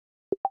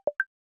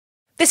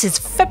This is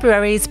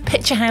February's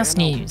Picturehouse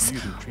News.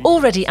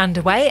 Already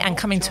underway and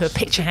coming to a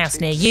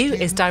Picturehouse near you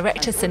is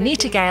director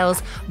Sunita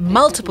Gale's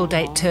multiple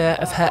date tour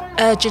of her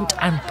urgent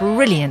and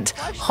brilliant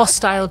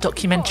Hostile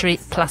documentary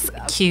plus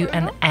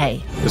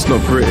Q&A. It's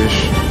not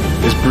British,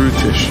 it's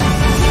brutish.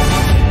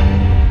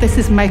 This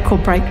is make or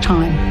break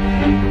time.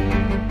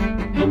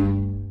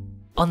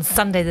 On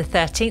Sunday the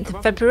 13th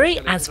of February,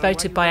 as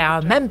voted by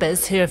our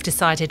members who have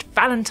decided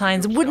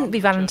Valentines wouldn't be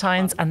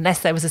Valentines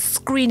unless there was a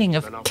screening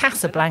of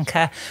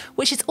Casablanca,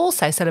 which is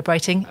also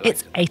celebrating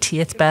its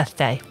 80th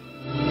birthday.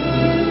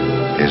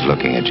 He's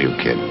looking at you,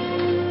 kid.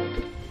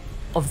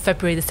 On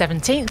February the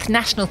 17th,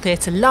 National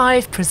Theatre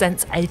Live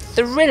presents a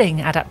thrilling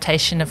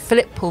adaptation of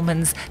Philip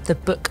Pullman's The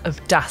Book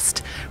of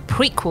Dust,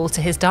 prequel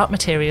to his Dark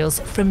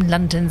Materials from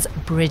London's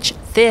Bridge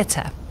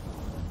Theatre.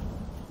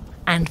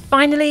 And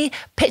finally,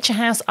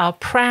 Picturehouse are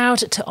proud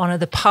to honour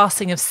the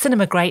passing of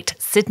cinema great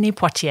Sidney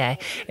Poitier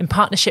in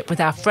partnership with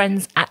our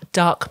friends at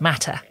Dark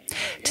Matter.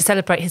 To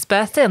celebrate his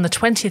birthday on the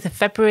 20th of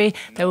February,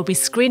 there will be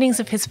screenings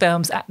of his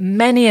films at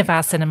many of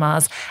our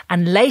cinemas,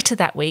 and later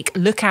that week,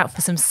 look out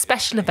for some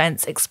special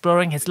events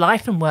exploring his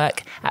life and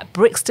work at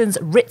Brixton's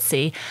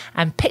Ritzy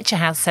and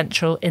Picturehouse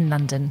Central in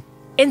London.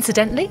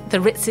 Incidentally, the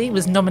Ritzy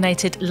was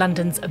nominated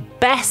London's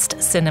best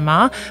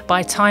cinema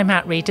by Time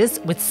Out readers,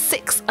 with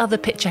 6 other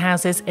picture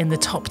houses in the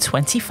top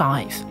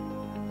 25.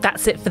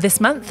 That's it for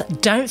this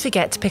month. Don't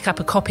forget to pick up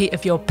a copy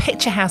of your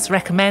Picturehouse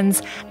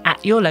Recommends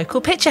at your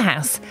local picture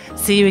house.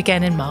 See you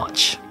again in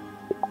March.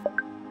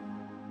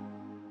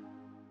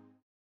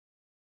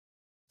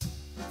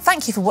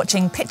 Thank you for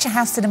watching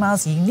Picturehouse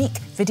Cinema's unique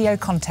video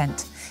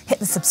content. Hit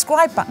the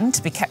subscribe button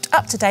to be kept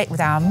up to date with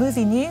our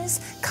movie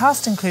news,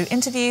 cast and crew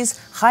interviews,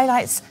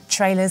 highlights,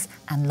 trailers,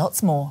 and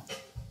lots more.